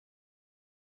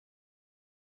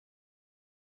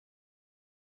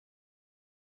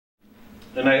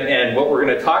And what we're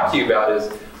going to talk to you about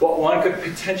is what one could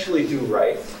potentially do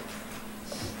right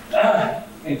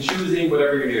in choosing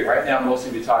whatever you're doing. Right now, most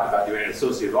of you talk about doing an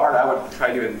Associate of Art. I would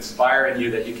try to inspire in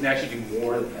you that you can actually do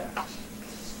more than that.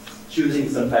 Choosing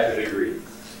some type of degree.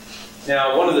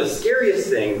 Now, one of the scariest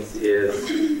things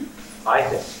is, I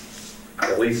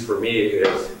think, at least for me,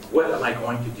 is what am I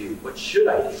going to do? What should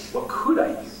I do? What could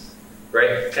I do? Right?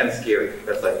 It's kind of scary.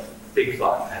 That's like big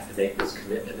thought. I have to make this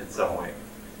commitment in some way.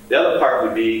 The other part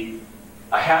would be,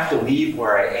 I have to leave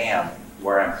where I am,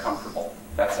 where I'm comfortable.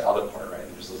 That's the other part, right?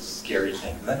 There's those scary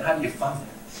things. And then how do you fund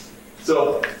that?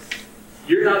 So,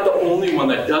 you're not the only one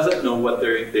that doesn't know what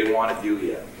they want to do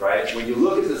yet, right? When you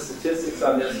look at the statistics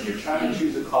on this, and you're trying to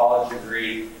choose a college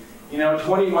degree,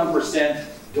 21%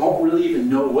 don't really even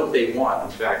know what they want.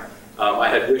 In fact, I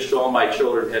had wished all my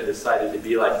children had decided to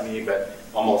be like me, but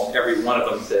almost every one of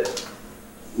them said,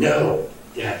 no,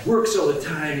 Dad works all the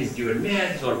time, he's doing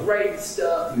math, he's writing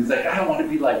stuff, and he's like, I don't want to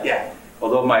be like Dad.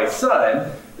 Although my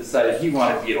son decided he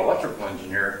wanted to be an electrical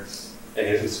engineer, and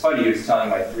it was funny, he was telling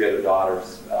my three other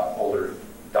daughters, older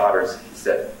daughters, he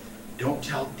said, don't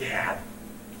tell Dad,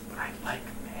 but I like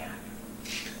math.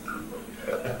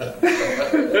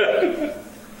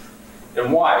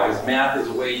 And why? Because math is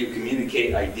a way you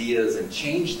communicate ideas and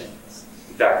change things.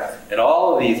 In fact, in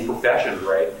all of these professions,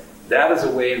 right, that is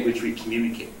a way in which we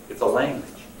communicate. It's a language.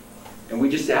 And we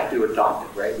just have to adopt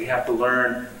it, right? We have to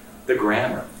learn the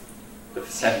grammar, the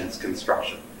sentence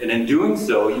construction. And in doing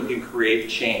so, you can create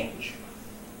change.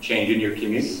 Change in your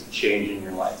community, change in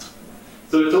your life.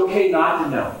 So it's okay not to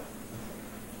know.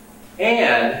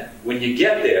 And when you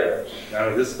get there,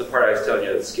 now this is the part I was telling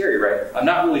you that's scary, right? I'm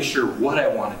not really sure what I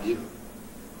want to do.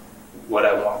 What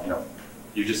I want,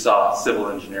 you just saw civil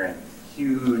engineering,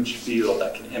 huge field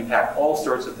that can impact all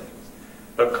sorts of things.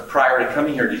 But prior to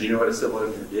coming here, did you know what a civil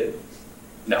engineer did?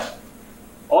 No.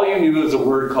 All you knew was a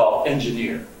word called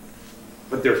engineer.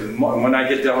 But there's more, when I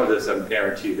get done with this, I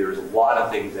guarantee you there's a lot of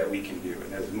things that we can do,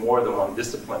 and there's more than one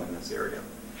discipline in this area.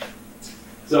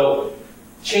 So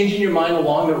changing your mind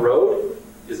along the road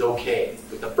is okay,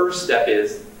 but the first step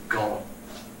is going.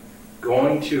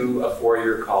 Going to a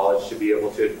four-year college to be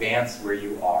able to advance where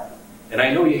you are. And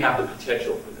I know you have the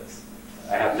potential for this.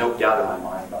 I have no doubt in my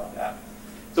mind about that.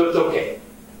 So it's okay.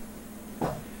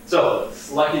 So,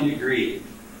 selecting degree.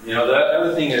 The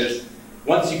other thing is,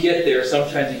 once you get there,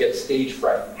 sometimes you get stage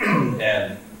fright.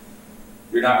 And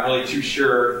you're not really too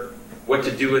sure what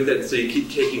to do with it, so you keep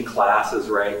taking classes,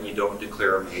 right, and you don't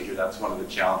declare a major. That's one of the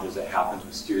challenges that happens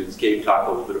with students. Gabe talked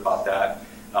a little bit about that.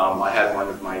 I had one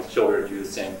of my children do the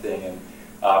same thing, and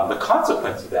the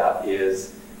consequence of that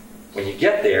is when you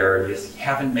get there, you just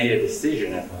haven't made a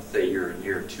decision, and let's say you're in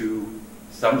year 2,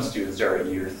 some students are in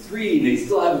year 3, and they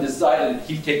still haven't decided to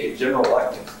keep taking general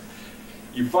electives.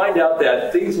 You find out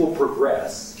that things will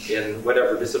progress in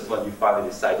whatever discipline you finally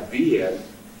decide to be in,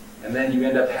 and then you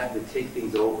end up having to take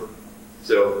things over.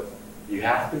 So you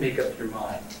have to make up your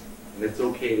mind, and it's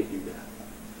okay to do that.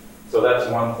 So that's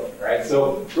one thing, right?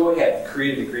 So go ahead,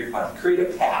 create a degree plan, create a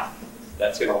path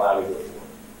that's going to allow you to go forward.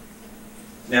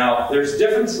 Now, there's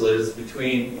differences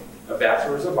between a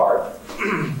bachelor's of art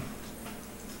and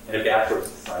a bachelor's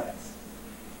of science.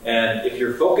 And if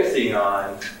you're focusing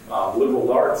on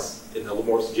liberal arts in the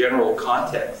most general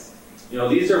context,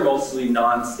 these are mostly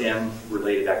non-STEM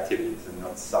related activities, and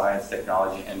science,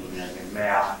 technology, engineering, and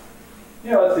math.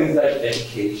 Things like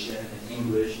education, and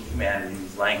English, and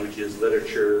humanities, languages,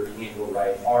 literature, being able to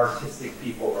write, artistic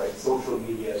people, right? Social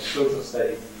media, social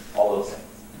studies, all those things.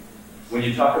 When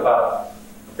you talk about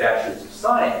a bachelor's of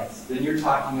science, then you're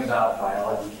talking about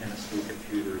biology, chemistry,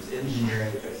 computers,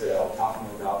 engineering, which I said I was talking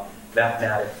about,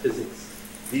 mathematics, physics.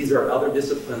 These are other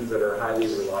disciplines that are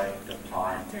highly reliant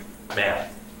upon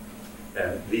math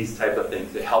and these type of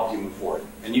things to help you move forward.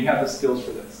 And you have the skills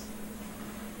for this.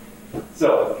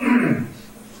 So,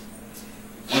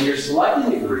 when you're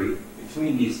selecting a degree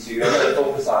between these two, you're going to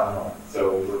focus on one.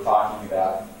 So we're talking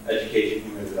about education,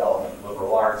 human development, and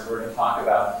liberal arts. We're going to talk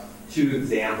about 2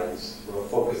 examples. We'll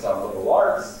focus on liberal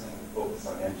arts and we'll focus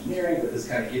on engineering, but this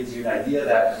kind of gives you an idea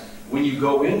that when you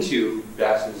go into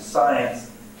Bachelor's of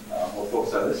Science, we'll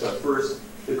focus on this one first.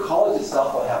 The college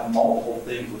itself will have multiple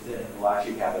things within it. It will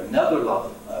actually have another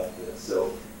level of this.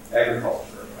 So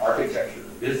agriculture, architecture,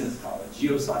 business college,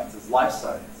 geosciences, life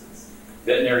sciences,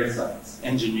 veterinary science,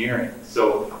 engineering.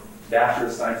 So Bachelor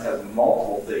of Science has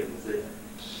multiple things within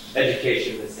it.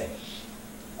 Education, the same.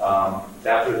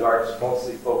 Bachelor of Arts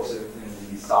mostly focuses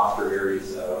in the softer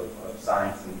areas of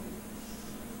science and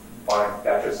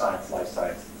Bachelor of Science, life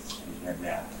sciences, engineering,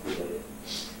 math related.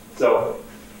 So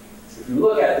if you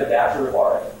look at the Bachelor of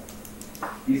Art,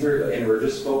 These are, and we're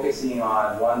just focusing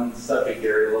on one subject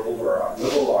area,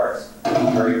 liberal arts,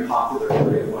 very popular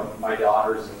area. One of my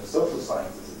daughters in the social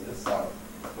sciences in this, one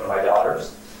of my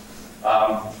daughters.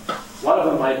 One of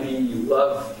them might be you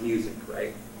love music,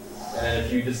 right? And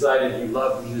if you decided you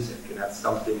love music and that's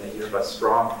something that you have a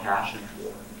strong passion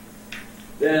for,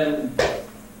 then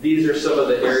these are some of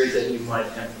the areas that you might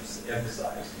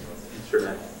emphasize.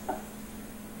 Instrumental,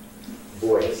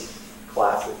 voice,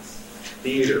 classics,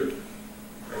 theater,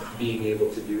 right? Being able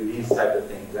to do these type of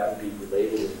things, that would be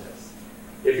related in this.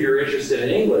 If you're interested in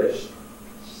English,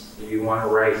 you want to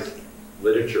write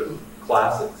literature,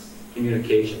 classics,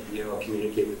 communication,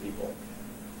 communicate with people.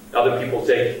 Other people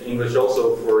take English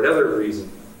also for another reason.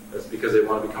 That's because they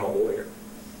want to become a lawyer,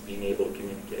 being able to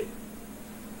communicate.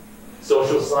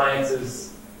 Social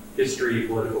sciences, history,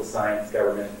 political science,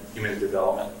 government, human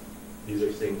development. These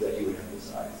are things that you would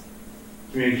emphasize.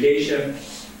 Communication,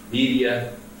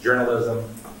 media, journalism.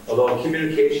 Although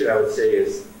communication, I would say,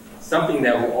 is something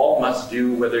that we all must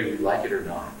do whether you like it or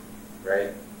not,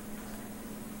 right?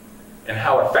 And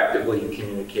how effectively you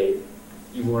communicate,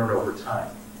 you learn over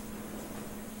time.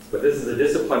 But this is a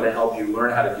discipline to help you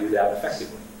learn how to do that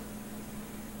effectively.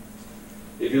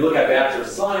 If you look at Bachelor of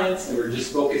Science, and we're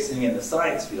just focusing in the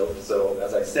science field, so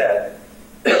as I said,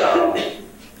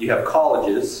 you have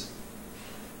colleges,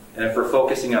 and if we're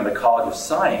focusing on the College of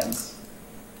Science,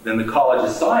 then the College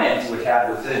of Science would have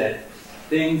within it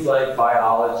things like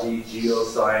biology,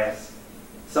 geoscience,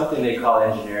 something they call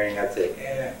engineering, I'd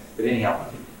say, but anyhow,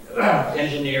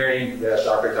 engineering, that's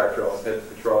architectural,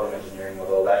 petroleum engineering,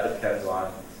 although that depends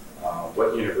on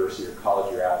what university or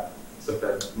college you're at.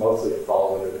 Sometimes, mostly it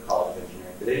falls under the College of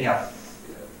Engineering. But anyhow,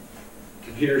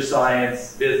 computer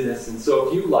science, business, and so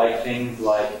if you like things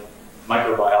like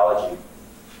microbiology,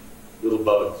 little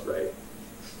bugs, right?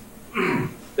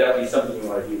 That would be something you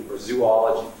want to do. Or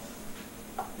zoology,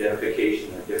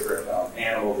 identification of different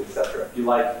animals, etc. If you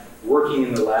like working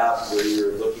in the lab where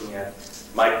you're looking at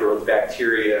microbes,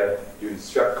 bacteria, doing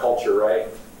strep culture, right?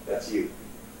 That's you.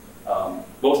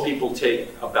 Most people take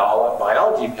a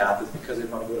biology path is because they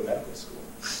want to go to medical school,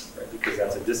 right? Because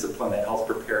that's a discipline that helps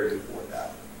prepare you for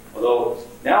that. Although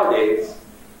nowadays,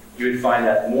 you would find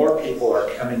that more people are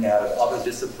coming out of other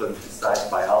disciplines besides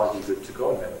biology to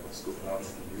go to medical school. I don't know if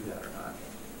you can do that or not.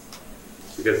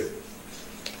 Because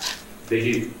they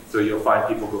do. So you'll find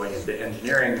people going into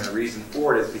engineering, and the reason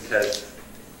for it is because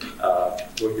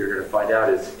what you're going to find out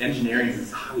is engineering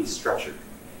is highly structured.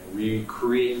 We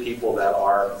create people that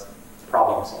are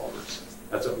problem solvers.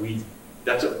 That's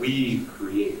what we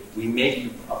create. We make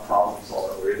you a problem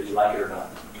solver, whether you like it or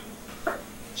not.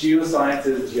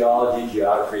 Geosciences, geology,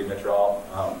 geography,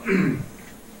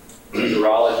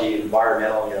 meteorology,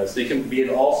 environmental, so you can be in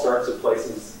all sorts of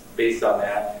places based on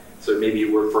that. So maybe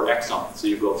you work for Exxon, so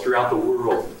you go throughout the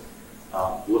world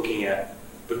looking at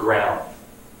the ground.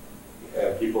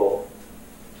 People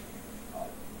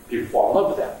fall in love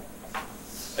with that.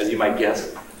 As you might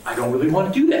guess, I don't really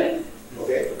want to do that.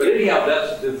 Okay, but anyhow,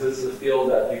 this is a field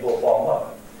that people fall in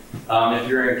love with. If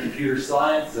you're in computer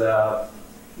science,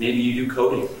 maybe you do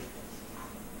coding.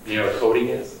 You know what coding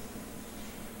is?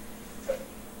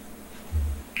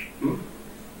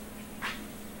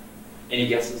 Any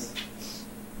guesses?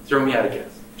 Throw me out a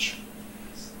guess.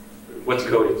 What's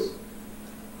coding?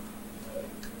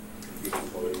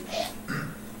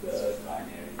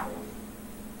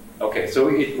 Okay, so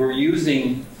we're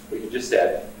using what you just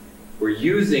said. We're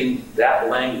using that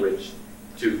language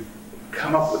to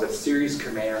come up with a series of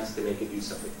commands to make it do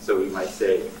something. So we might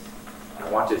say, I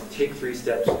want to take 3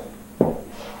 steps,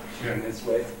 turn this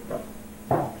way.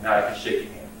 Now I can shake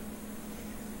your hand,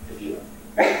 if you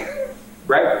like.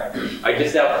 Right? I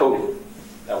just now coded.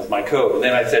 That was my code. And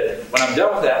then I said, when I'm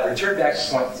done with that, return back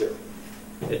to point 0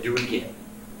 and do it again.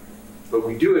 But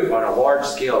we do it on a large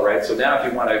scale, right? So now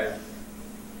if you want to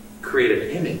create an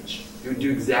image, you would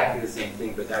do exactly the same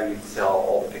thing, but now you tell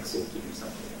all the pixels to do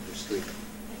something on your screen.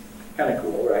 Kind of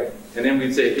cool, right? And then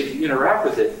we'd say, if you interact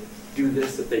with it, do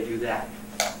this, if they do that.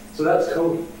 So that's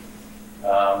coding.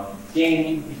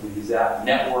 Gaming, people use that.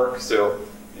 Network, so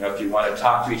if you want to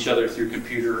talk to each other through your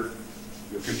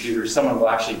computer, someone will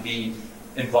actually be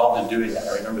involved in doing that.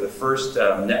 I remember the first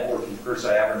networking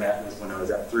person I ever met was when I was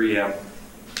at 3M.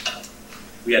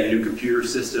 We had a new computer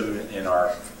system in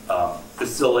our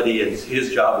facility, and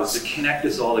his job was to connect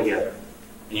us all together.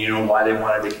 And you know why they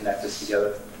wanted to connect us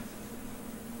together?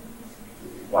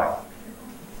 Why?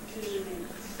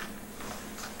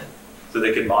 So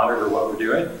they could monitor what we're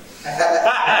doing?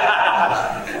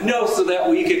 No, so that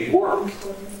we could work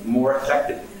more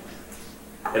effectively.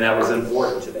 And that was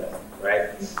important to them,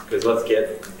 right? Because let's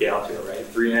get down to it, right?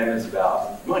 3M is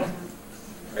about money.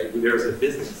 right? There's a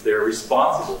business. They're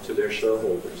responsible to their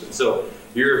shareholders. And so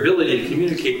your ability to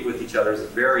communicate with each other is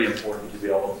very important to be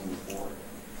able to move forward.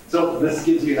 So this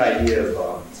gives you an idea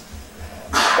of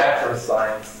Bachelor of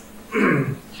Science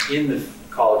in the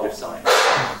College of Science.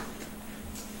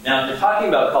 Now, if you're talking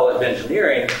about College of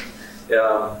Engineering, it's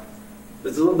a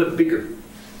little bit bigger.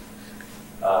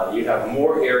 You have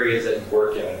more areas that you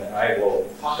work in, and I will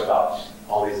talk about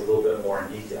all these a little bit more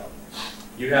in detail.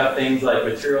 You have things like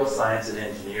material science and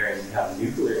engineering. You have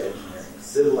nuclear engineering,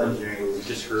 civil engineering, which we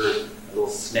just heard a little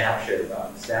snapshot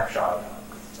about,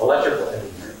 electrical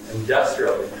engineering,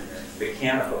 industrial engineering,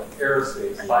 mechanical,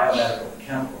 aerospace, biomedical,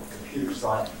 chemical, computer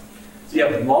science. So you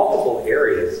have multiple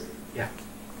areas. Yeah.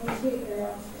 What's the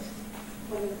aerospace?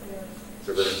 What is aerospace?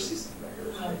 So we're going to see something like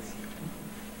aerospace.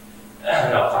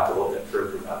 And I'll talk a little bit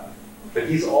further about it. But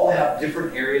these all have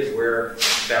different areas where,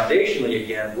 foundationally,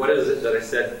 again, what is it that I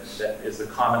said that is the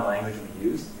common language we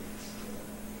use?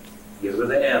 Begins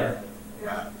with an M.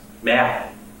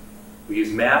 Math. We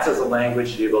use math as a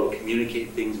language to be able to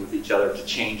communicate things with each other, to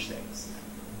change things.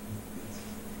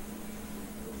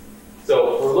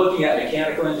 So if we're looking at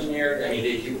mechanical engineering, I mean,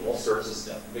 they do all sorts of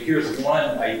stuff. But here's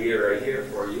one idea right here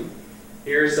for you.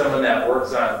 Here's someone that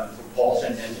works on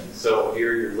propulsion engines. So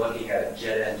here you're looking at a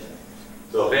jet engine.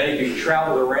 So if any of you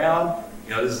traveled around,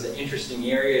 you know, this is an interesting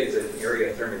area. It's an area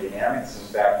of thermodynamics. In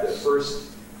fact, the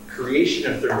first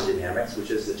creation of thermodynamics,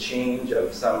 which is the change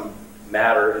of some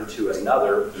matter into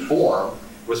another form,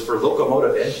 was for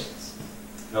locomotive engines.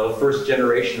 Now, the first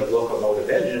generation of locomotive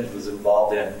engines was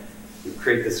involved in, we'd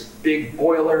create this big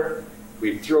boiler,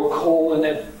 we'd throw coal in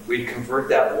it, we'd convert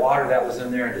that water that was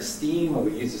in there into steam, and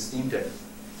we'd use the steam to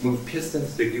move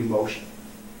pistons to do motion.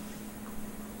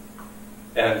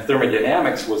 And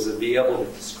thermodynamics was to be able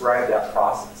to describe that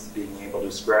process, being able to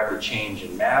describe the change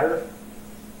in matter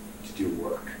to do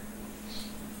work.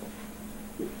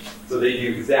 So they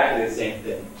do exactly the same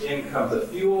thing. In comes a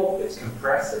fuel, it's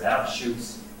compressed, and out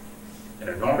shoots an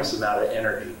enormous amount of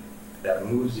energy that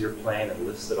moves your plane and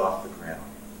lifts it off the ground.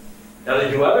 Now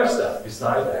they do other stuff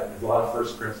besides that. There's a lot of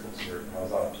first principles here. I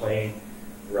was on a plane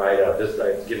ride I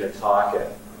was giving a talk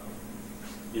at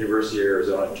University of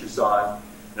Arizona, Tucson.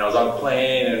 And I was on the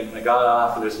plane, and I got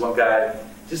off, and there's one guy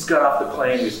just got off the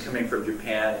plane. He's coming from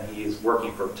Japan, and he's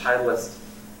working for Titleist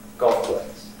golf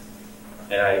clubs.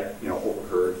 And I,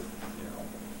 overheard,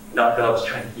 not that I was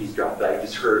trying to eavesdrop, but I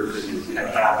just heard because he was kind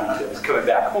of happy that he was coming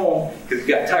back home because he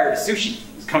got tired of sushi.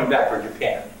 He was coming back from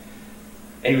Japan.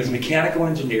 And he was a mechanical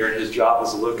engineer, and his job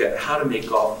was to look at how to make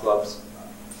golf clubs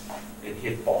and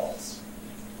hit balls.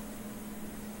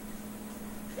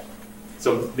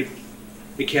 So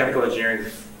mechanical engineering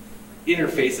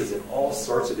interfaces in all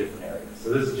sorts of different areas. So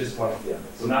this is just one example.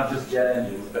 So not just jet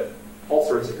engines, but all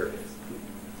sorts of areas.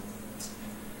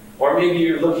 Or maybe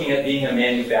you're looking at being a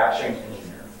manufacturing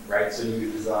engineer, right? So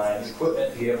you design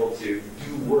equipment to be able to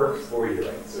do work for you,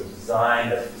 right? So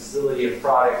design a facility of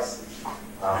products,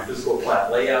 physical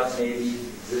plant layouts maybe,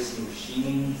 existing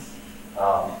machines,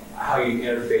 how you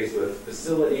interface with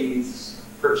facilities,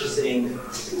 purchasing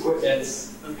equipment,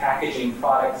 packaging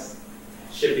products,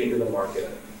 shipping to the market.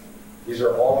 These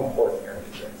are all important areas,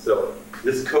 right? So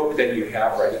this Coke that you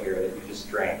have right here that you just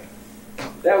drank,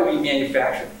 that would be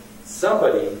manufactured.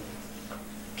 Somebody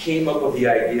came up with the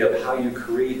idea of how you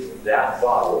create that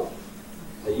bottle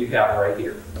that you have right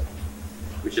here,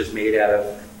 which is made out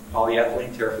of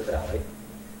polyethylene terephthalate.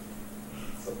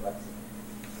 So that's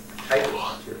a type of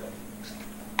material.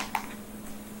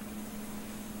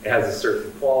 It has a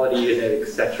certain quality in it,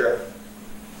 etc.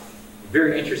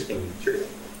 Very interesting material.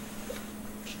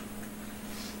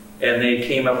 And they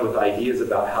came up with ideas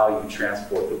about how you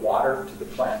transport the water to the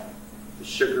plant, the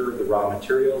sugar, the raw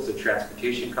materials, the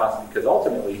transportation costs, because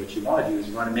ultimately what you want to do is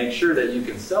you want to make sure that you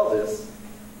can sell this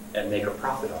and make a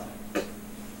profit on it.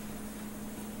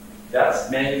 That's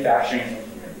manufacturing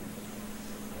engineering.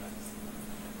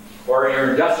 Or your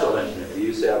industrial engineering. We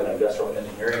used to have an industrial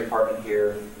engineering department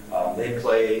here. They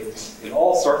play in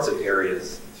all sorts of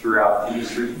areas throughout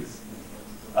industries.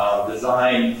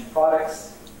 Design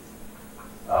products,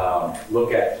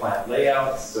 look at plant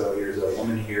layouts. So here's a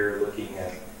woman here looking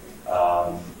at,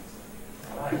 I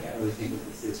can't really think what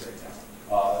this is right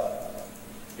now.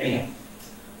 Anyhow,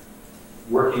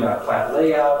 working on a plant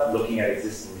layout, looking at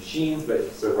existing machines.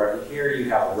 But so right here you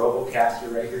have a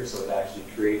robocaster right here, so it actually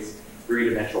creates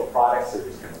three-dimensional products. So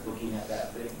just kind of looking at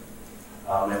that thing.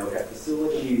 And look at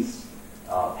facilities,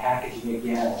 packaging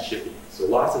again, and shipping. So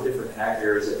lots of different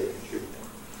areas that they contribute.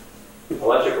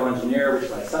 Electrical engineer, which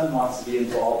my son wants to be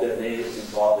involved in, they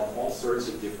involved in all sorts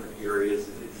of different areas.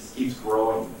 It just keeps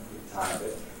growing with time.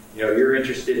 But you're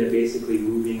interested in basically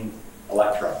moving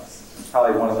electrons. And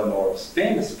probably one of the most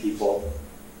famous people,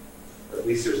 or at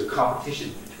least there's a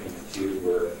competition between the two,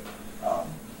 were,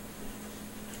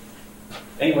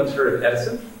 anyone's heard of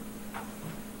Edison?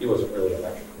 He wasn't really an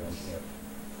electrical engineer,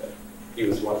 but he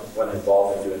was one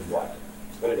involved in doing what?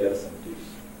 What did Edison do?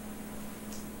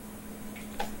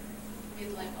 Made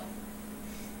the light bulb.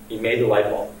 He made the light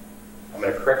bulb. I'm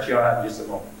going to correct you on that in just a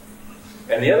moment.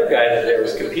 And the other guy that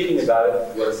was competing about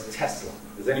it was Tesla.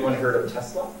 Has anyone heard of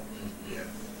Tesla? Yeah.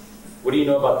 What do you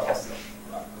know about Tesla?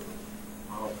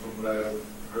 From what I've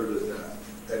heard is that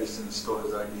Edison stole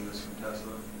his ideas from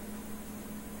Tesla.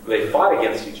 They fought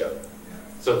against each other. Yeah.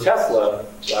 So Tesla,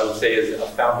 I would say, is a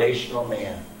foundational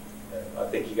man. I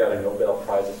think he got a Nobel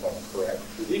Prize, if I'm correct.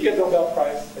 Did he get a Nobel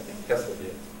Prize? I think Tesla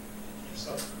did.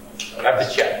 I have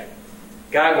to check.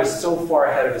 Guy was so far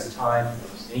ahead of his time,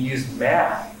 and he used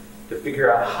math to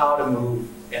figure out how to move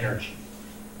energy,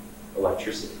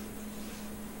 electricity.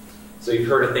 So you've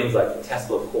heard of things like the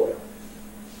Tesla coil.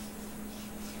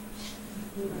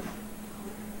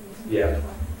 Yeah.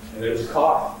 And there's a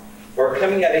car. Or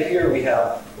coming out of here, we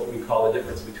have what we call the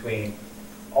difference between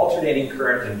alternating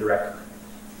current and direct current.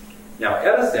 Now,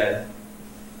 Edison,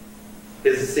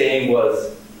 his saying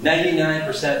was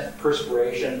 99%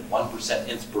 perspiration, 1%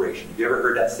 inspiration. Have you ever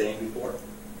heard that saying before?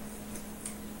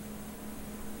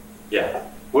 Yeah.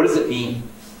 What does it mean,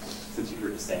 since you've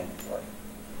heard the saying before?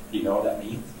 Do you know what that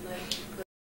means?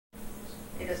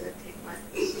 It doesn't take much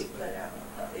to put out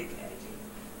a big energy.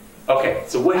 Okay,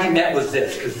 so what he meant was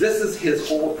this, because this is his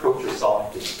whole approach to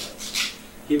solving things.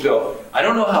 He'd go, I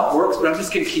don't know how it works, but I'm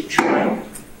just going to keep trying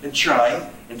and trying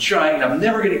and trying, and I'm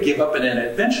never going to give up, and then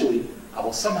eventually I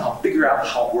will somehow figure out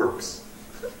how it works.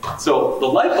 So the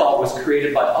light bulb was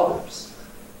created by others.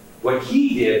 What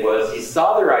he did was he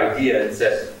saw their idea and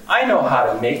said, I know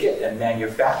how to make it and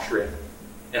manufacture it,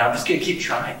 and I'm just going to keep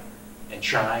trying and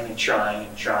trying and trying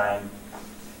and trying.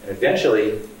 And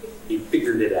eventually, he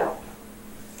figured it out.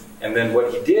 And then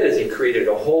what he did is he created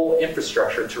a whole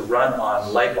infrastructure to run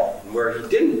on light bulb. And where he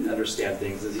didn't understand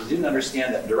things is he didn't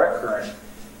understand that direct current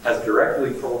has a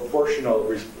directly proportional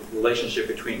relationship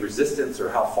between resistance, or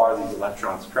how far these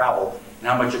electrons travel, and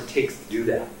how much it takes to do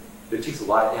that. It takes a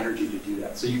lot of energy to do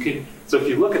that. So if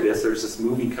you look at this, there's this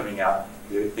movie coming out.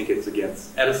 I think it's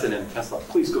against Edison and Tesla.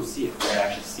 Please go see it. You're going to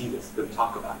actually see this. Them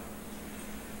talk about it.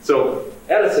 So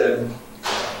Edison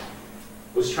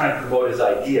was trying to promote his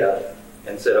idea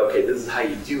and said, okay, this is how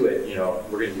you do it. You know,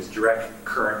 we're going to use direct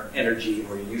current energy, and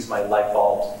we're going to use my light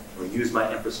bulbs, we're going to use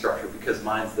my infrastructure because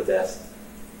mine's the best.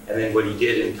 And then what he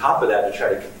did on top of that to try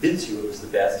to convince you it was the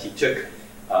best, he took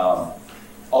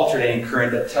alternating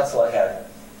current that Tesla had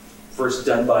first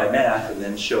done by math and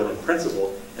then shown in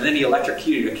principle, and then he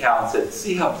electrocuted a cow and said,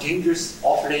 see how dangerous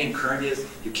alternating current is?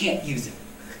 You can't use it.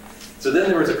 So then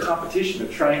there was a competition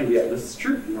of trying to, yeah, this is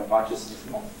true, you know, watch this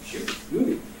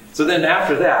movie. So then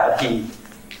after that,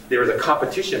 there was a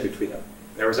competition between them.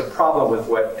 There was a problem with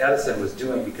what Edison was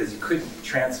doing because he couldn't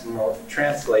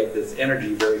translate this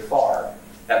energy very far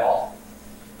at all.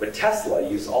 But Tesla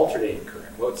used alternating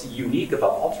current. What's unique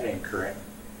about alternating current,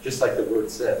 just like the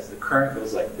word says, the current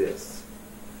goes like this.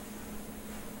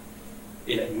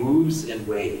 And it moves in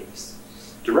waves.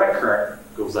 Direct current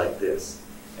goes like this.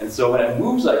 And so when it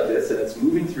moves like this and it's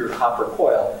moving through a copper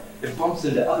coil, it bumps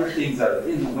into other things that are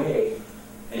in the way.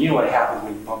 And you know what happens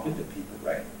when you bump into people,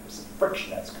 right? There's some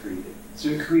friction that's created. So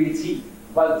it creates heat.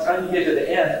 By the time you get to the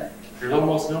end, there's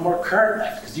almost no more current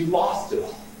left because you lost it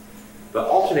all. But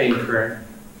alternating current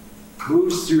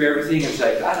moves through everything and it's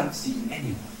like, I don't see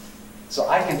anyone. So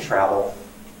I can travel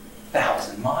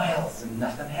 1,000 miles and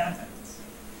nothing happens.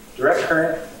 Direct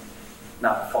current,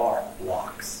 not far,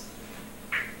 blocks.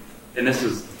 And this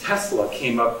was, Tesla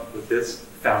came up with this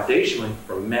foundationally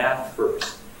from math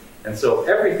first. And so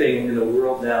everything in the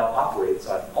world now operates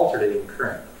on alternating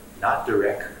current, not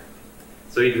direct current.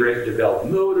 So he developed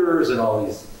motors and all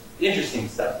these interesting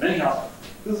stuff. Anyhow,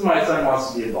 this is my son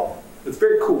wants to be involved. It's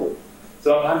very cool.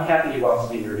 So I'm happy he wants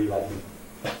to be nerdy like me.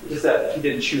 It's just that he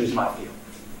didn't choose my field.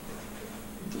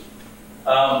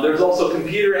 There's also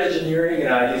computer engineering,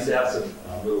 and I used to have some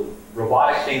little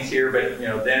robotic things here, but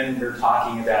then they're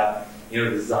talking about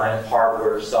design of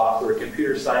hardware, software.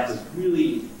 Computer science is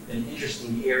really an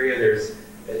interesting area.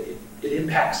 It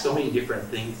impacts so many different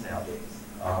things nowadays.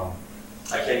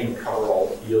 I can't even cover all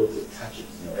the fields it touches.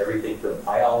 Everything from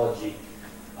biology,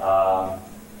 how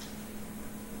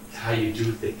you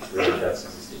do things. Really,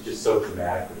 it's just so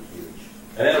dramatically huge.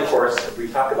 And then, of course, if we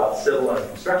talk about civil and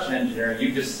construction engineering,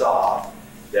 you just saw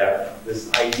that this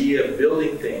idea of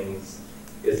building things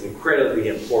is incredibly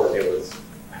important. It was,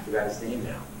 I forgot his name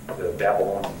now, the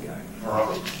Babylonian guy.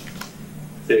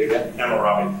 Say it again.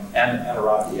 Anaerobic. And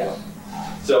anaerobic, yeah.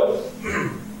 So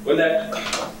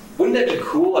wouldn't that be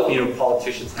cool if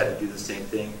politicians had to do the same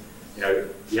thing?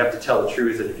 You have to tell the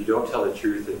truth, and if you don't tell the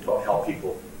truth and don't help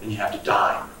people, then you have to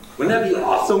die. Wouldn't that be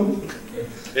awesome?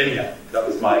 Anyhow, that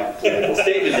was my political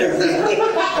statement there.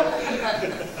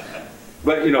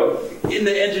 But in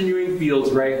the engineering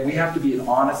fields, right, we have to be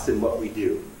honest in what we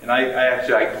do, and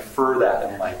I prefer that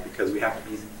in life because we have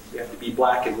to be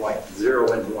black and white,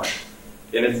 0 and 1,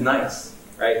 and it's nice,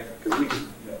 right? Because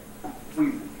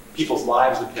people's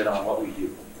lives depend on what we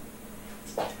do.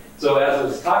 So as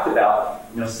was talked about,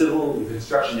 civil and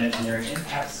construction engineering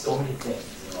impacts so many things.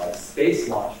 Like space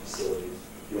launch facilities,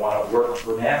 you want to work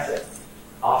for NASA,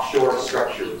 offshore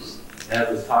structures, and as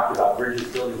was talked about, bridges,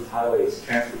 buildings, highways,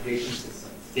 transportation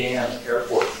systems, dams,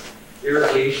 airports,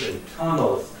 irrigation,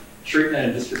 tunnels, treatment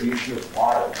and distribution of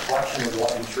water, collection of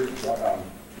water and treatment,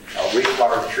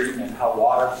 wastewater treatment, how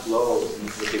water flows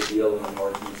is a big deal in the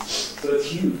Northeast. So it's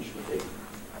huge what they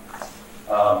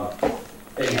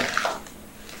do. Anyhow.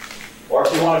 Or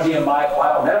if you want to be a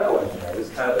biomedical engineer, this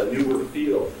is kind of a newer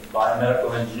field.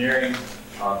 Biomedical engineering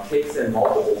takes in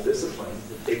multiple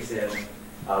disciplines. It takes in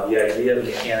the idea of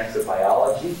the mechanics of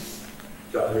biology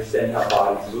to understand how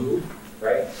bodies move,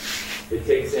 right? It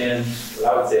takes in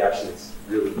what I would say actually it's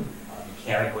really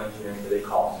mechanical engineering, but they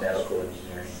call it medical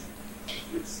engineering.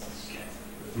 It's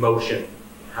motion.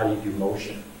 How do you do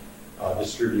motion?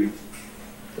 Distribute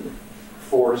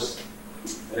force.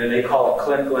 And then they call it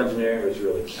clinical engineering, which is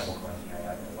really chemical engineering.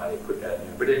 I don't know why they put that in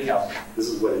there. But anyhow, this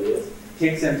is what it is.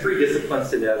 Takes in 3 disciplines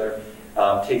together,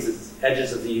 takes its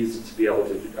edges of these to be able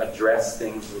to address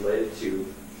things related to,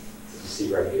 as you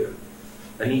see right here,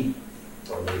 a knee,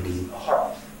 or maybe a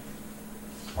heart,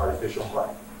 artificial heart.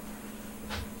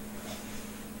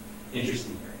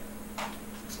 Interesting area.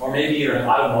 Or maybe you're an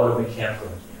automotive mechanical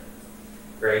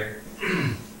engineer,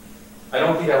 right? I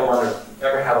don't think I want to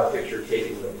ever have a picture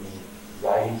taken of me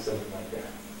writing something like that.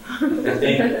 I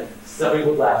think somebody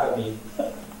would laugh at me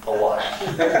a lot.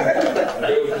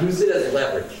 They would use it as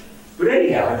leverage. But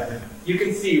anyhow, you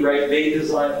can see, right, they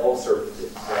design all sorts of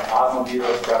things. Right?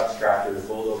 Automobiles, trucks, tractors,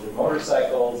 bulldozers,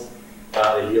 motorcycles.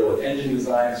 They deal with engine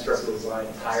design, structural design,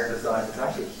 tire design. It's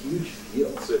actually a huge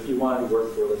field. So if you wanted to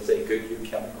work for, let's say, Goodyear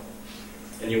Chemical,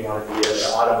 and you want to be an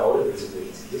automotive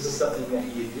division, this is something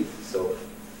that you do. So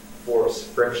force,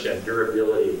 friction,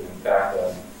 durability. In fact,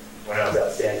 when I was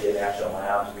at Sandia National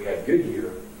Labs, we had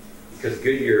Goodyear, because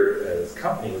Goodyear as a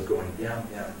company was going down,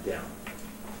 down, down.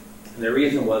 And the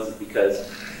reason was because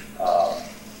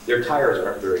their tires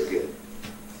weren't very good.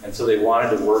 And so they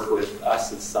wanted to work with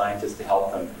us as scientists to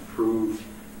help them improve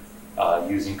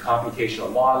using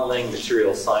computational modeling,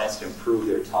 material science to improve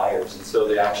their tires. And so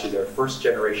their first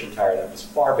generation tire that was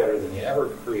far better than they ever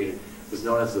created was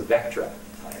known as the Vectra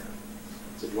tire.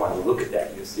 So if you want to look at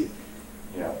that, you'll see,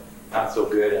 not so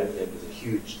good, and it was a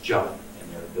huge jump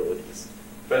in their abilities.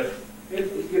 But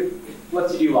it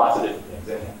lets you do lots of different things.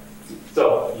 Anyhow.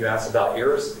 So you asked about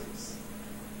aerospace.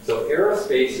 So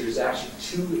aerospace, there's actually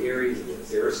 2 areas of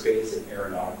this, aerospace and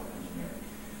aeronautical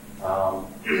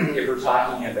engineering. If we're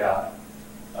talking about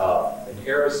an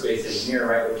aerospace engineer,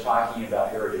 right, we're talking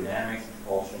about aerodynamics,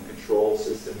 propulsion, control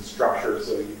systems, structure,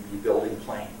 so you'd be building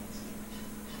planes,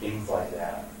 things like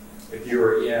that. If you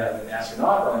were an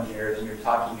astronautical engineer, then you're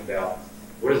talking about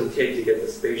what does it take to get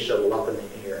the space shuttle up in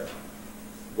the air?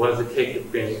 What does it take to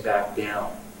bring it back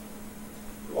down?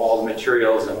 All the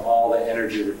materials and all the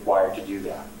energy required to do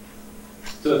that.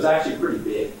 So it's actually pretty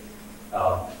big.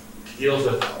 Deals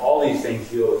with all these things,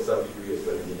 deal with some degree of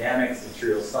thermodynamics,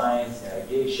 material science,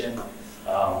 navigation.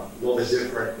 A little bit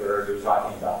different where you're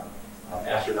talking about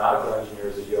astronautical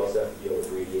engineers, as you also have to deal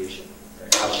with radiation,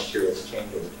 right? How materials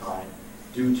change over time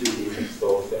due to being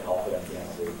exposed to alpha and gamma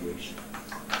radiation.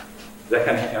 Does that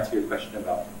kind of answer your question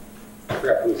about? I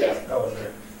forgot who was asking. Oh, was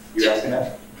there? You were asking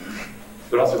that?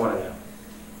 What else do you want to know?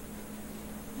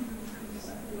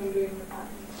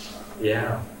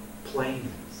 Yeah,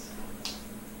 planes,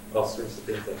 all sorts of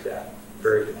things like that.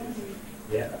 Very good.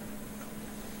 Yeah.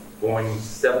 Boeing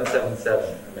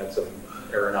 777. I met some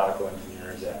aeronautical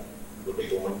engineers with the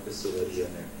Boeing facility,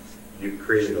 and you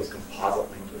created those composite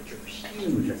wings, which are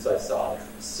huge. And so I saw their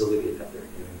facility that they're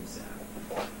doing this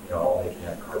at. All making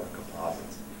out carbon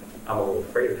composites. I'm a little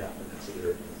afraid of that, but that's what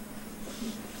they're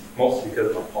doing. Mostly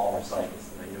because I'm a polymer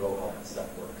scientist and I know how that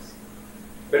stuff works.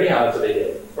 But anyhow, that's what they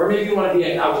did. Or maybe you want to be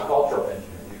an agricultural engineer.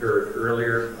 You heard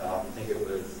earlier, I think it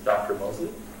was Dr. Mosley.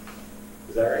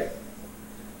 Is that right?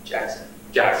 Jackson,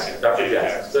 Dr.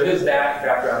 Jackson. So his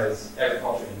background is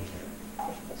agricultural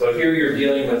engineering. So here you're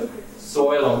dealing with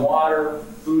soil and water,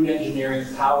 food engineering,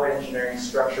 power engineering,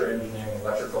 structure engineering,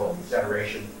 electrical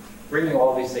generation, bringing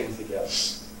all these things together.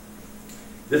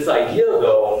 This idea,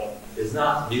 though, is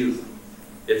not new.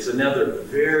 It's another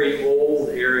very old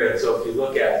area. So if you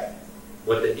look at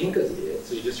what the Incas did,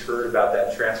 so you just heard about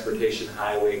that transportation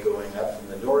highway going up from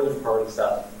the northern part of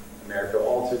South America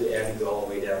all through the Andes, all the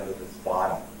way down to this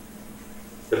bottom.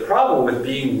 The problem with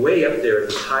being way up there at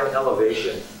this high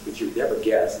elevation, which you'd never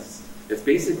guess, is it's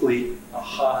basically a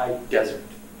high desert.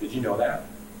 Did you know that?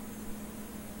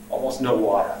 Almost no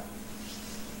water.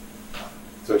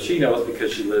 So she knows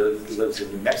because she lives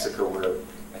in New Mexico, where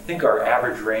I think our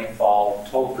average rainfall,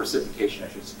 total precipitation, I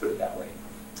should just put it that way,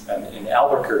 in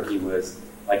Albuquerque was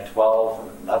like 12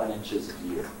 or 11 inches a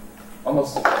year.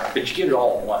 Almost, but you get it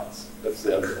all at once. That's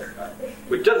the other thing.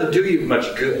 Which doesn't do you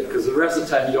much good, because the rest of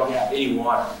the time you don't have any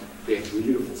water. They have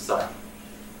beautiful sun.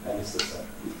 I miss the sun.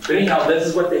 But anyhow, this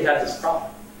is what they had this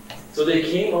problem. So they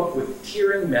came up with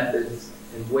tiering methods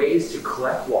and ways to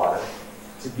collect water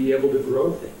to be able to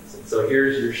grow things. And so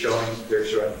here's they're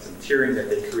showing some tiering that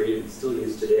they created and still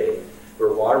use today,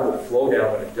 where water will flow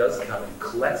down when it does come and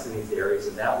collects in these areas,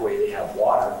 and that way they have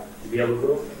water to be able to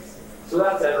grow things. So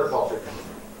that's agriculture,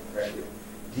 right? It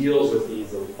deals with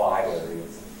these little 5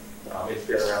 areas. It's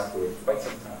been around for quite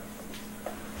some time.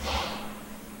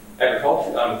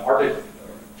 Agriculture,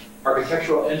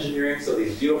 architectural engineering, so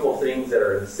these beautiful things that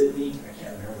are in Sydney. I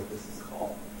can't remember what this is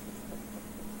called.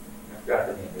 I forgot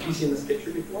the name. Have you seen this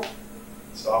picture before?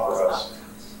 It's the Opera House.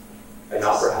 An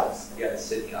opera house. Yeah, the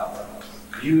Sydney Opera House.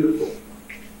 Beautiful,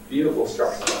 beautiful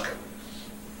structure.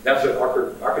 That's what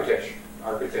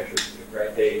architecture do,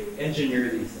 right? They engineer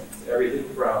these things. Everything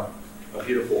from a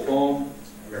beautiful home.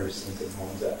 I remember seeing some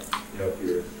homes that, if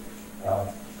you're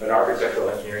an architectural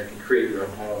engineer, you can create your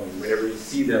own home, and whenever you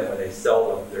see them, when they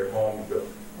sell them their home, you go,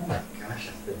 oh my gosh,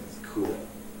 that thing is cool.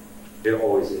 It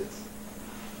always is.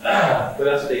 But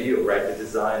that's what they do, right? The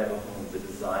design of a home, the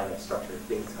design of structure,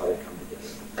 things, how they come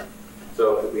together.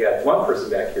 So we had one person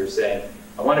back here saying,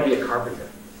 I want to be a carpenter.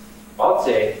 I'll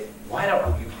say, why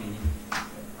don't you be an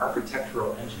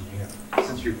architectural engineer?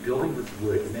 Since you're building with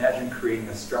wood, imagine creating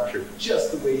a structure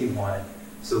just the way you want it.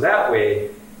 So that way,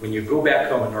 when you go back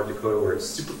home in North Dakota where it's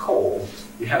super cold,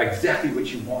 you have exactly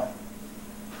what you want.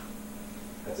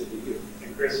 That's what you do.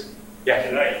 And Chris, yeah.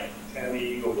 Tonight,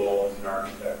 Tammy Eagle Bowl is an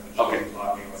architect. Okay. She's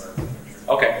talking about architecture.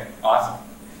 Okay, awesome.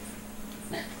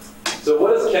 So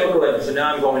what is chemical engineering? So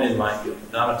now I'm going in my field.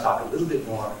 Now I'm going to talk a little bit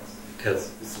more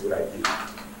because this is what I do.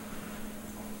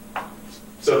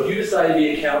 So if you decide to be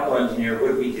a chemical engineer,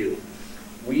 what do?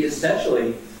 We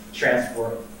essentially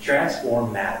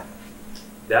transform matter.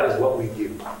 That is what we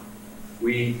do.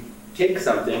 We take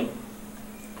something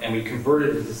and we convert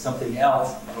it into something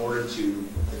else in order to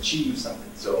achieve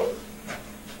something. So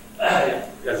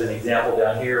as an example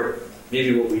down here,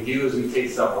 maybe what we do is we take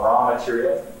some raw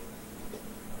material.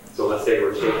 So let's say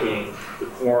we're taking the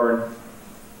corn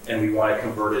and we want to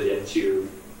convert it into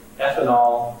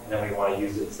ethanol, and then we want to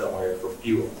use it somewhere for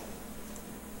fuel.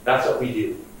 That's what we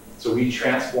do. So we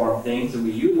transform things, and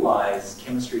we utilize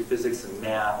chemistry, physics, and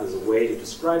math as a way to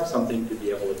describe something to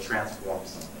be able to transform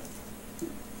something.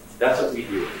 That's what we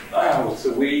do.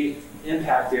 So we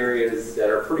impact areas that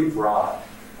are pretty broad.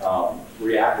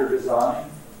 Reactor design,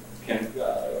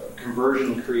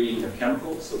 conversion and creating of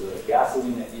chemicals, so the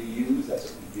gasoline that you use,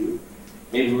 that's what we do.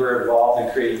 Maybe we're involved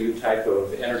in creating new type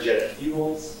of energetic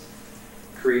fuels,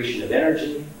 creation of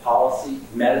energy, policy,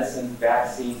 medicine,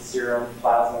 vaccine, serum,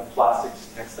 plasma, plastics,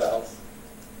 textiles.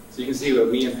 So you can see that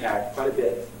we impact quite a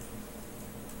bit.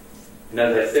 And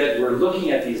as I said, we're looking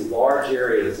at these large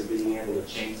areas of being able to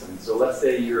change something. So let's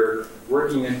say you're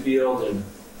working in a field and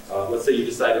let's say you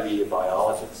decide to be a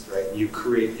biologist, right? You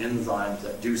create enzymes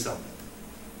that do something.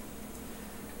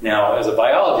 Now, as a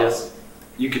biologist,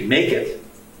 you can make it,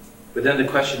 but then the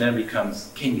question then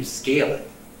becomes, can you scale it?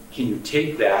 Can you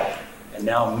take that and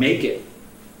now make it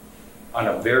on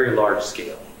a very large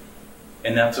scale?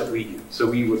 And that's what we do. So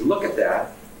we would look at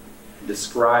that,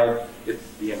 describe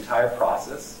the entire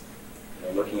process,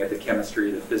 looking at the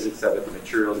chemistry, the physics of it, the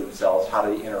materials themselves, how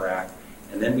they interact,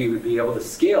 and then we would be able to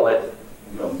scale it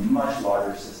into a much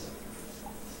larger system.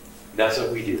 That's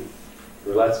what we do.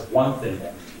 So that's one thing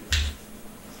that we do.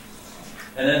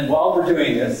 And then while we're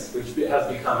doing this, which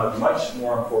has become a much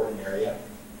more important area,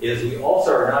 is we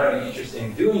also are not only interested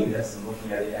in doing this and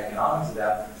looking at the economics of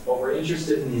that, but we're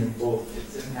interested in both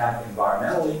its impact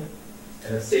environmentally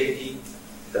and the safety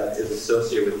that is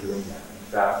associated with doing that. In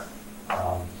fact,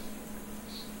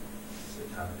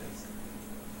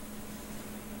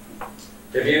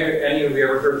 have any of you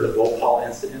ever heard of the Bhopal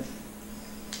incident?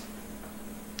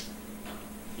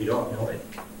 You don't know it?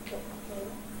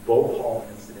 Bhopal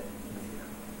incident.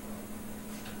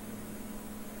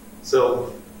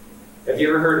 So, have you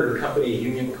ever heard of the company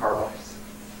Union Carbide?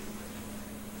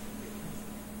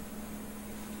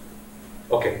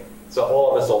 Okay, so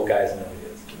all of us old guys know who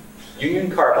it is.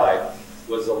 Union Carbide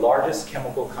was the largest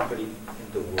chemical company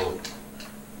in the world.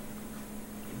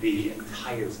 The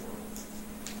entire world.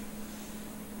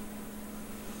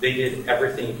 They did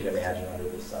everything you can imagine under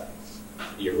the sun.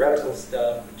 Theoretical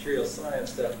stuff, material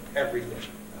science stuff, everything.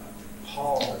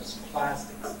 Polymers,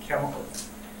 plastics, chemicals.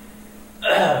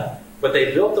 But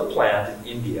they built a plant in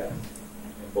India,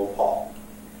 in Bhopal.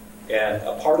 And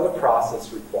a part of the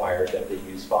process required that they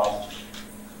use phosgene.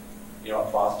 You know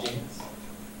what phosgene is?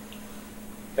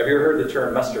 Have you ever heard the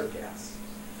term mustard gas?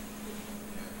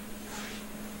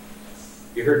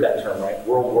 You heard that term, right?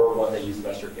 World War I, they used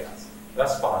mustard gas.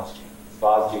 That's phosgene.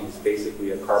 Phosgene is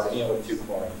basically a carbon with 2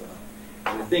 chlorines on it.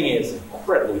 And the thing is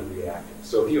incredibly reactive.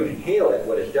 So if you inhale it,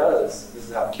 what it does, this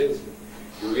is how it kills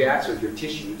you. It reacts with your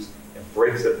tissues and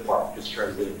breaks it apart, just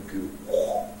turns it into goo,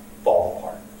 falls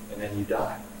apart, and then you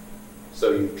die.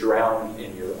 So you drown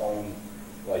in your own,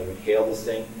 while you inhale this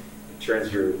thing, it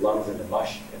turns your lungs into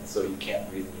mush, and so you can't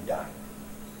breathe and you die.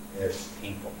 And it's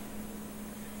painful.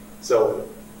 So,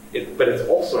 but it's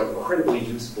also incredibly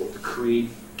useful to create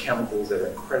chemicals that are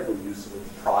incredibly useful,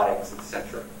 products,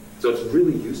 etc. So it's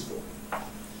really useful.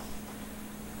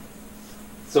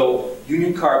 So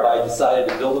Union Carbide decided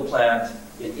to build a plant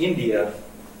in India.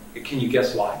 Can you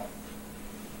guess why?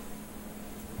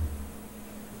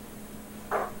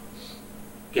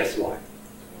 Guess why?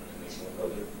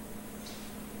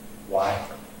 Why?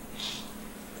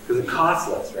 Because it costs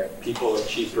less, right? People are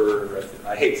cheaper.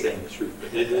 I hate saying the truth,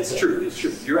 but it's true. It's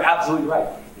true. You're absolutely right.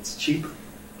 It's cheaper.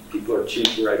 People are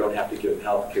cheaper. I don't have to give them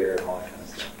health care and all that kind of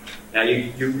stuff. Now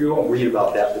you won't read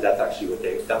about that, but that's actually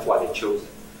that's why they chose it.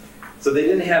 So they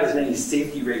didn't have as many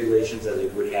safety regulations as they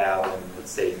would have in, let's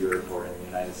say, Europe or in the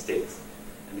United States.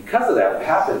 And because of that, what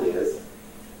happened is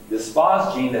this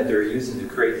phosgene that they're using to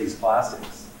create these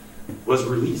plastics was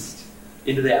released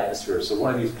into the atmosphere. So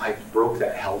one of these pipes broke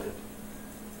that held it.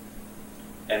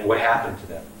 And what happened to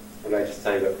them? What did I just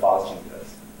tell you what phosgene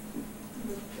does?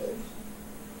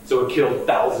 So it killed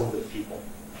thousands of people.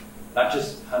 Not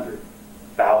just hundreds.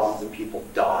 Thousands of people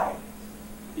died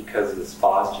because of this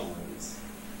phosgene release.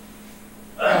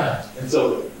 And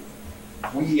so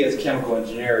we as chemical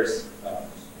engineers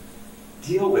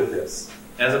deal with this.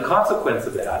 As a consequence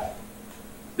of that,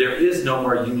 there is no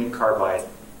more Union Carbide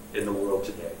in the world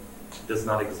today. It does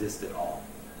not exist at all.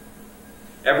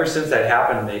 Ever since that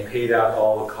happened, they paid out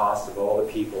all the cost of all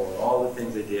the people and all the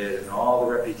things they did and all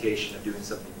the reputation of doing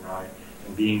something right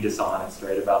and being dishonest,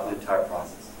 right, about the entire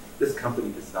process. This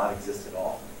company does not exist at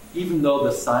all. Even though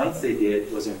the science they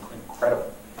did was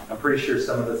incredible. I'm pretty sure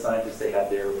some of the scientists they had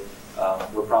there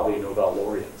were probably Nobel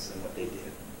laureates in what they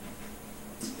did.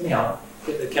 Anyhow,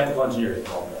 the chemical engineering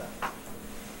call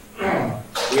that.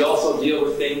 We also deal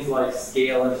with things like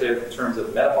scale in terms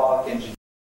of metabolic engineering.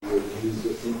 We use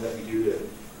the things that we do to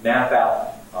map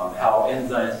out how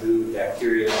enzymes move,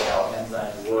 bacteria, and how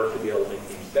enzymes work to be able to make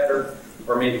things better.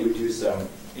 Or maybe we do some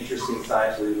interesting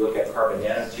science where we look at carbon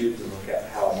nanotubes and look at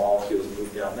how molecules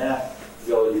move down that to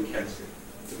be able to do chemistry,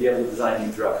 to be able to design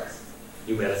new drugs,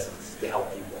 new medicines to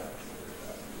help people.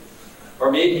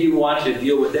 Or maybe you want to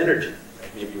deal with energy.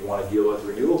 Right? Maybe you want to deal with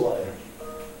renewable energy.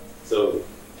 So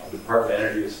the Department of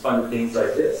Energy is funding things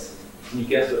like this. Can you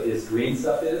guess what this green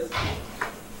stuff is?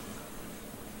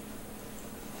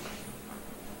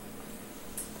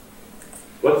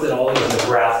 What's in all these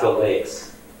Nebraska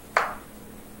lakes?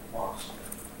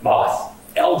 Moss.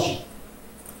 Algae.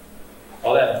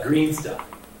 All that green stuff.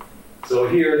 So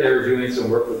here they're doing some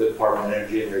work with the Department of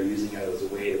Energy and they're using it as a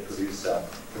way to produce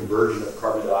conversion of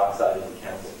carbon dioxide into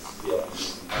chemicals to be able to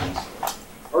use them.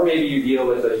 Or maybe you deal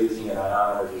with using an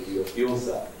ionomer to do a fuel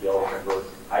cell to be able to convert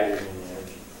hydrogen into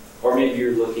energy. Or maybe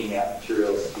you're looking at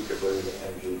materials that be converted to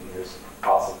energy and there's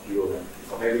fossil fuel energy.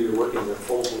 Or maybe you're working with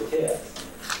photovoltaics,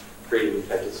 creating new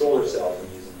types of solar cells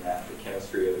and using that, the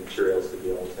chemistry of materials to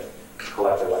be able to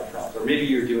collect electrons. Or maybe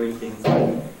you're doing things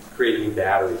like creating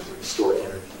batteries to store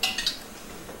energy.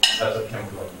 That's what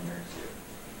chemical engineers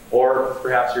do. Or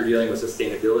perhaps you're dealing with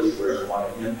sustainability where you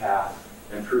want to impact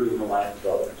improving the life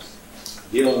of others.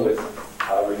 Dealing with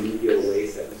remedial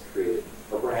waste that was created.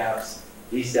 Or perhaps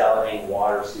desalinating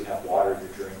water so you have water to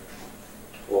drink.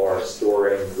 Or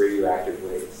storing radioactive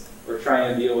waste. Or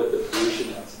trying to deal with the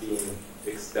pollution that's being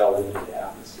expelled into the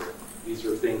atmosphere. These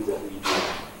are things that we do.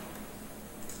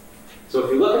 So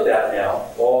if you look at that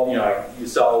now, you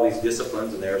saw all these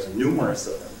disciplines and there's numerous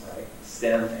of them.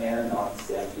 STEM and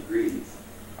non-STEM degrees.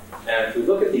 And if we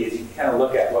look at these, you can kind of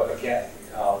look at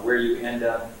where you end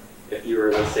up if you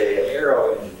were, let's say, an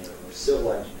aero engineer or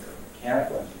civil engineer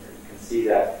mechanical engineer, you can see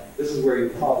that this is where you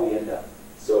probably end up.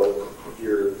 So if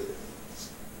you're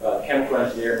a chemical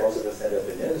engineer, most of us end up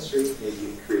in industry. Maybe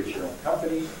you create your own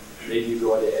company. Maybe you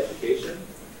go into education.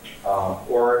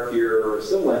 Or if you're a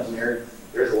civil engineer,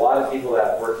 there's a lot of people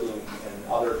that are working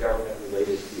in other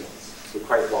government-related fields. So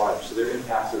quite large. So their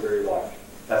impacts are very large.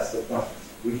 That's the point.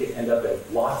 We can end up in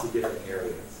lots of different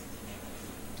areas.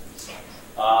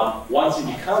 Once you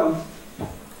become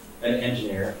an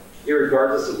engineer,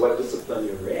 regardless of what discipline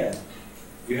you're in,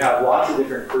 you have lots of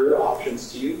different career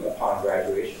options to you upon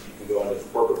graduation. You can go into the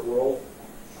corporate world.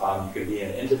 You can be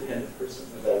an independent person,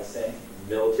 as I was saying,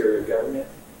 military or government,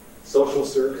 social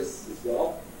service as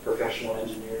well, professional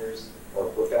engineers, or a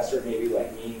professor maybe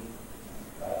like me,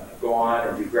 go on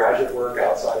or do graduate work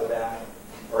outside of that,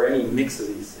 or any mix of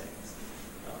these things.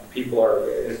 People are,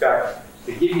 in fact,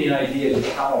 to give you an idea of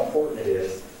how important it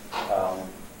is,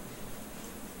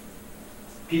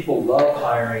 people love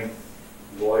hiring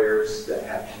lawyers that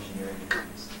have engineering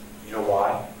degrees. You know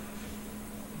why?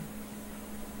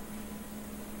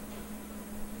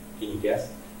 Can you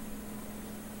guess?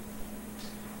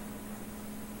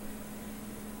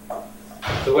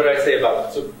 So what did I say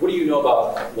about, so what do you know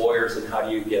about lawyers and how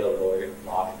do you get a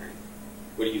law degree?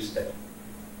 What do you study?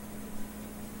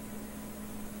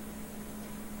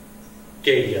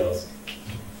 Gabe yells.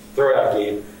 Throw it out,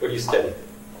 Gabe. What do you study?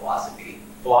 Philosophy.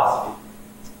 Philosophy.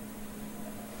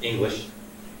 English.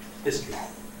 History.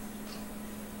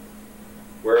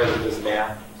 Where does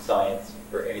math, science,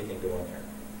 or anything go in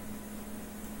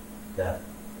there? None.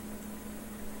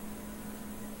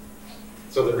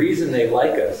 So the reason they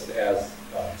like us as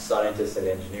scientists and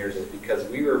engineers is because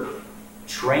we were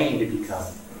trained to become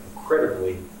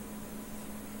incredibly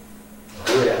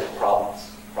good at problem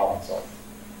solving.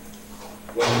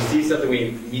 When we see something, we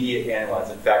immediately analyze.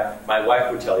 In fact, my wife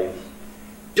would tell you,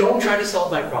 don't try to solve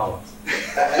my problems.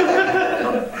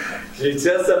 She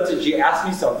says something, she asks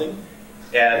me something,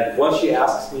 and once she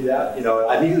asks me that,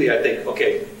 immediately I think,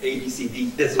 okay, A, B, C, D,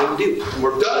 this is what we do.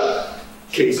 We're done.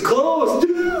 Case closed.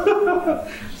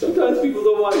 Sometimes people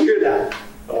don't want to hear that.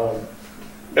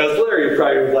 As Larry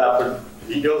probably would laugh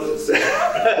when he knows this.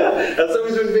 As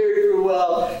someone's been married for a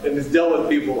while and has dealt with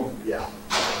people, yeah.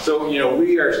 So,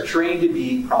 we are trained to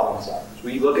be problem solvers.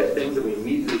 We look at things and we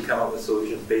immediately come up with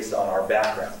solutions based on our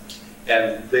background.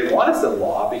 And they want us in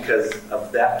law because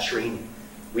of that training.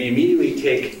 We immediately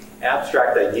take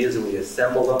abstract ideas and we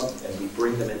assemble them and we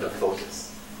bring them into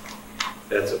focus.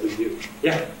 That's what we do.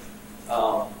 Yeah?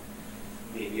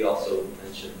 Maybe also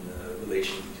mention the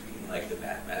relation between like the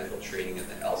mathematical training and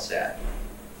the LSAT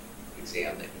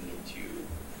exam that you need to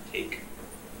take,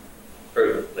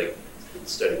 or like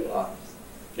study law.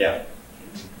 Yeah.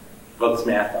 Well, it's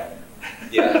math on there.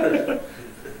 Yeah.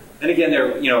 And again,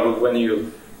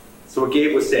 so what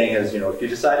Gabe was saying is, if you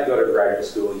decide to go to graduate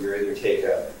school, you either take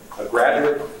a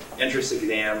graduate entrance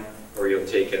exam or you'll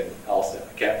take an LSAT.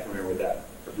 I can't remember what that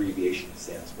abbreviation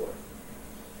stands for.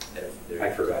 I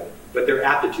forgot it. But they're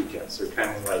aptitude tests. They're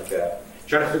kind of like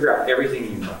trying to figure out everything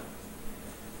you know.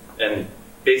 And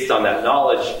based on that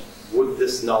knowledge, would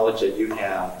this knowledge that you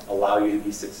have allow you to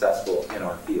be successful in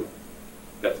our field?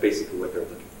 That's basically what they're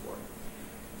looking for.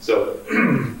 So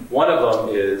one of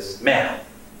them is math.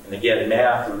 And again,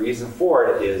 math, the reason for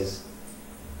it is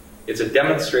it's a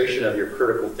demonstration of your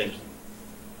critical thinking.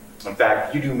 In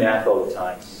fact, you do math all the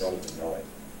time. You don't even know it.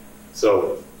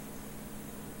 So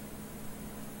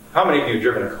how many of you have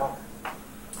driven a car?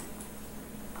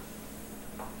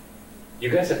 You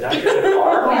guys have not driven a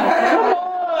car? Come on!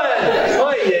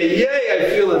 Oh, yay, I'm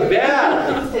feeling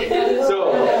bad.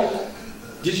 So,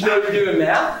 did you know you're doing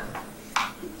math?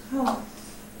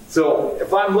 So,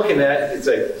 if I'm looking at it, it's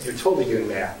like you're totally doing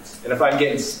math. And if I'm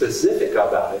getting specific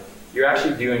about it, you're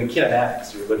actually doing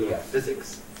kinematics. You're looking at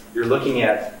physics. You're looking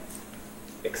at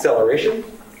acceleration,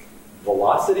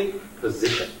 velocity,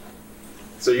 position.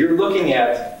 So you're looking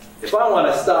at, if I want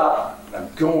to stop, and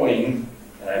I'm going,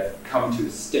 and I've come to a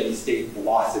steady state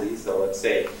velocity, so let's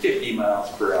say 50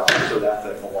 miles per hour, so that's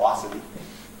a velocity,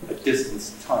 a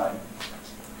distance time.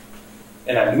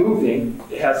 And I'm moving,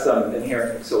 it has some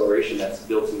inherent acceleration that's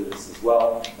built into this as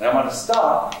well. And I want to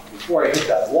stop, before I hit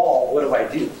that wall, what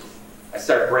do? I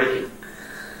start braking.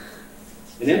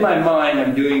 And in my mind,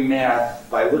 I'm doing math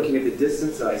by looking at the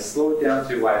distance, and I slow it down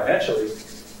to I eventually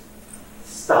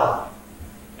stop.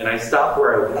 And I stop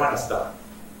where I want to stop.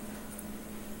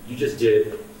 You just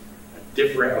did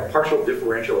a partial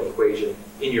differential equation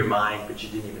in your mind, but you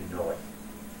didn't even know it.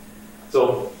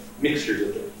 So, mixtures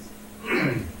of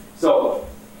things. So,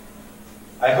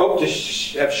 I hope to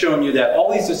have shown you that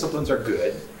all these disciplines are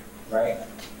good, right?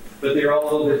 But they're all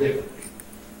a little bit different.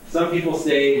 Some people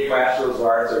say bachelor's of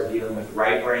arts are dealing with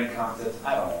right brain concepts.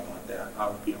 I don't know about that.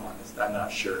 I'll be honest, I'm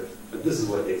not sure. But this is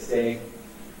what they say.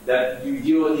 That you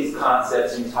deal with these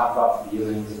concepts and you talk about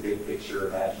feelings and big picture,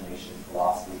 imagination,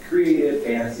 philosophy, creative,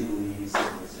 fantasy beliefs,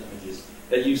 symbols, images,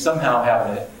 that you somehow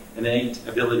have an innate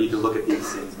ability to look at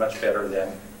these things much better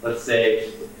than, let's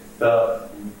say, the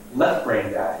left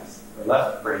brain guys, or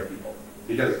left brain people.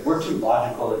 Because we're too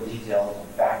logical and detailed and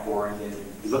fact-oriented.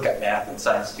 We look at math and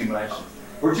science too much.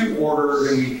 We're too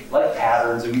ordered and we like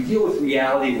patterns and we deal with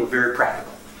reality. We're very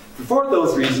practical. For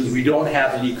those reasons, we don't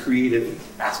have any creative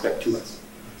aspect to us.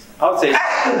 I would say,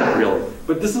 not really,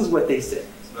 but this is what they say.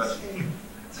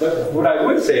 But what I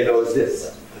would say, though, is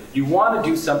this. You want to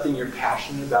do something you're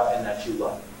passionate about and that you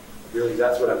love. Really,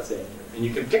 that's what I'm saying here. And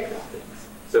you can pick those things.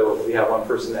 So we have one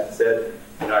person that said,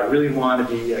 I really want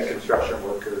to be a construction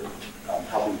worker,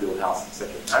 helping build houses,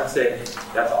 etc. I would say,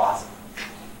 that's awesome.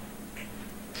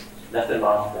 Nothing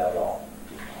wrong with that at all.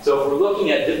 So if we're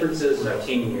looking at differences in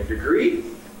obtaining your degree,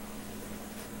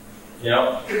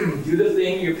 do the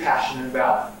thing you're passionate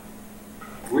about.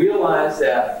 Realize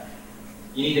that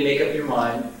you need to make up your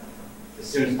mind as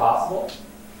soon as possible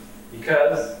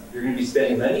because you're going to be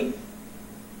spending money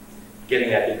getting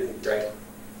that degree, right?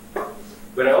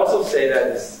 But I also say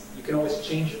that you can always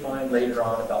change your mind later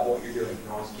on about what you're doing. You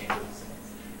can always change those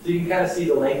things. So you can kind of see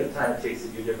the length of time it takes to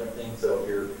do different things. So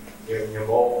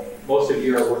if most of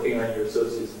you are working on your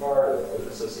associate's part or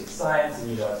associate science,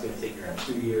 and it's going to take you around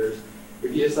 2 years.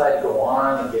 If you decide to go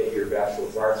on and get your Bachelor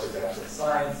of Arts or Bachelor of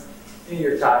Science, and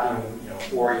you're talking,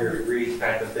 4-year degrees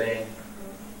kind of thing.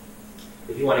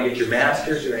 If you want to get your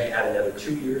master's, you're going to add another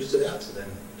 2 years to that, so then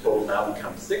the total now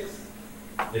becomes 6.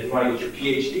 And if you want to get your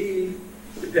Ph.D.,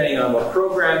 depending on what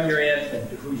program you're in and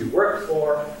who you work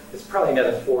for, it's probably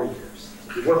another 4 years.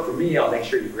 So if you work for me, I'll make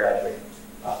sure you graduate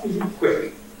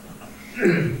quick.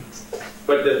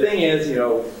 But the thing is,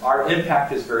 our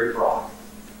impact is very broad.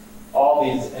 All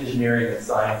these engineering and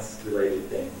science-related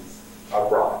things are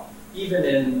broad. Even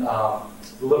in the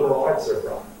liberal arts are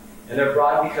broad. And they're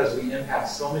broad because we impact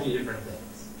so many different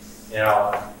things.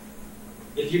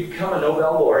 If you become a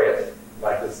Nobel laureate,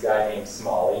 like this guy named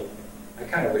Smalley, I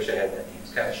kind of wish I had that name.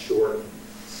 It's kind of short,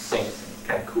 succinct,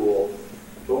 kind of cool.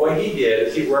 But what he did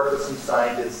is he worked with some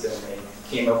scientists and they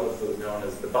came up with what's known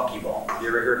as the buckyball. Have you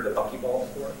ever heard of the buckyball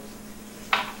before?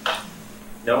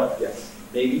 No? Yes.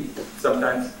 Maybe?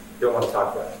 Sometimes? Don't want to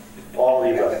talk about it. All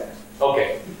the above.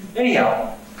 Okay.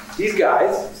 Anyhow, these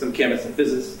guys, some chemists and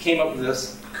physicists, came up with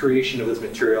this creation of this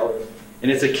material, and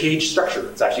it's a cage structure.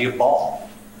 It's actually a ball.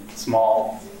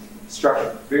 Small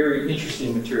structure. Very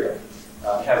interesting material.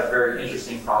 Has very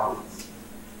interesting properties.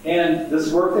 And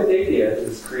this work that they did,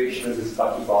 this creation of this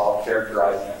buckyball,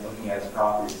 characterizing it, looking at its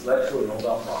properties, led to a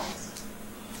Nobel Prize.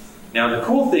 Now, the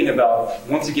cool thing about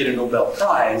once you get a Nobel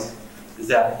Prize is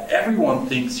that everyone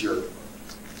thinks you're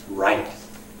right.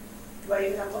 Why do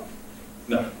you have one?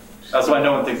 No. That's why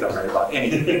no one thinks I'm right about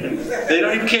anything. They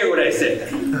don't even care what I say.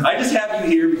 I just have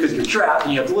you here because you're trapped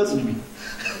and you have to listen to me.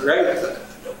 Right?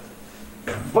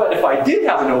 But if I did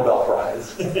have a Nobel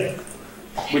Prize,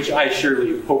 which I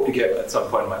surely hope to get at some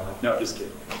point in my life. No, just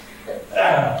kidding.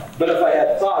 But if I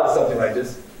had thought of something like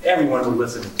this, everyone would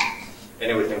listen and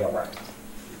they would think I'm right.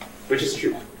 Which is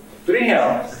true. But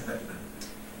anyhow,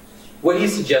 what he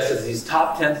suggests is these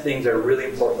top 10 things are really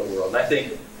important in the world. And I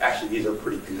think, actually, these are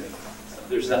pretty good.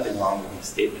 There's nothing wrong with these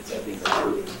statements. I think they're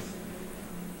true.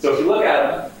 So if you look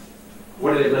at them,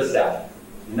 what do they list out?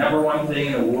 The number one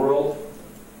thing in the world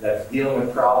that's dealing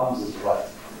with problems is what?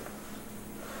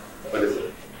 What is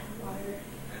it?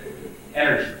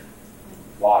 Energy.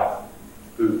 Water.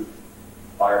 Food.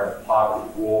 Fire.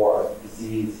 Poverty. War.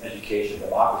 Disease. Education.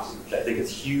 Democracy, which I think is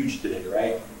huge today,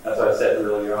 right? That's what I said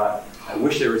earlier on. I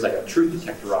wish there was like a truth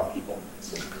detector on people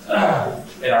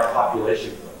in our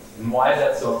population. And why is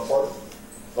that so important?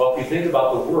 Well, if you think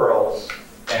about the world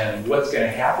and what's going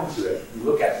to happen to it, you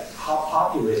look at how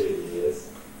populated it is.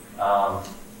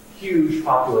 Huge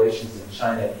populations in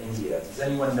China and India. Does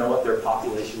anyone know what their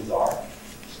populations are?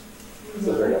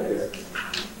 So right up here.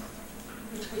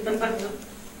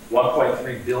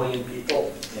 1.3 billion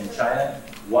people in China.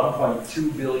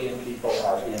 1.2 billion people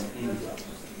are in India.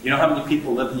 You know how many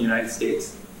people live in the United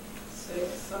States?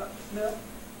 6, no,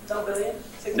 not billion?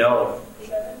 6 No.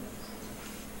 7?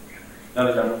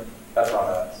 No. That's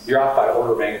wrong. You're off by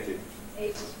order of magnitude.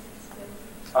 8.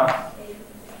 Huh? 8.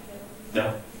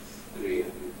 No.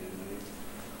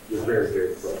 You're very,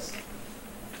 very close.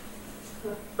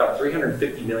 About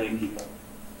 350 million people.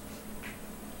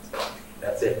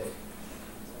 That's it.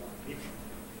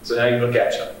 So now you look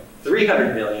at China.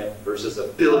 300 million versus a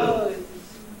billion. Oh,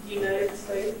 United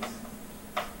States.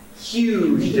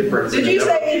 huge difference. Did in you the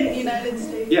number- say in the United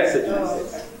States? Yes, in the United Oh,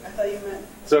 States. okay. I thought you meant.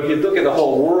 So if you look at the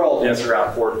whole world, it's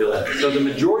around 4 billion. So the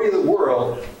majority of the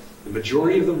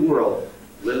world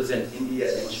lives in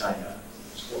India and China.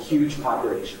 Huge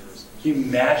populations. Can you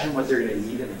imagine what they're going to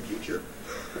need in the future?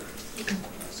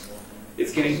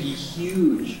 It's going to be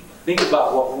huge. Think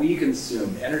about what we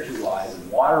consume energy-wise and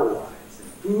water-wise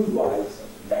and food-wise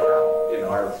now in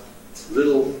our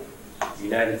little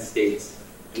United States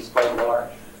is quite large.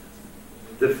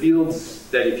 The fields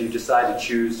that if you decide to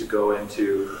choose to go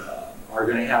into are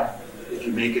going to have, if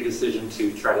you make a decision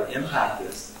to try to impact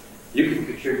this, you can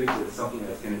contribute to something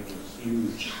that's going to be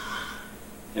huge.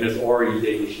 And there's already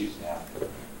big issues now.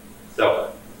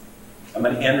 So, I'm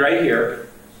going to end right here.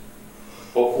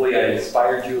 Hopefully I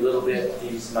inspired you a little bit,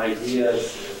 gave you some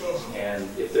ideas, and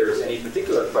if there's any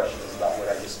particular questions about what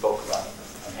I just spoke about,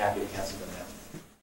 I'm happy to answer them.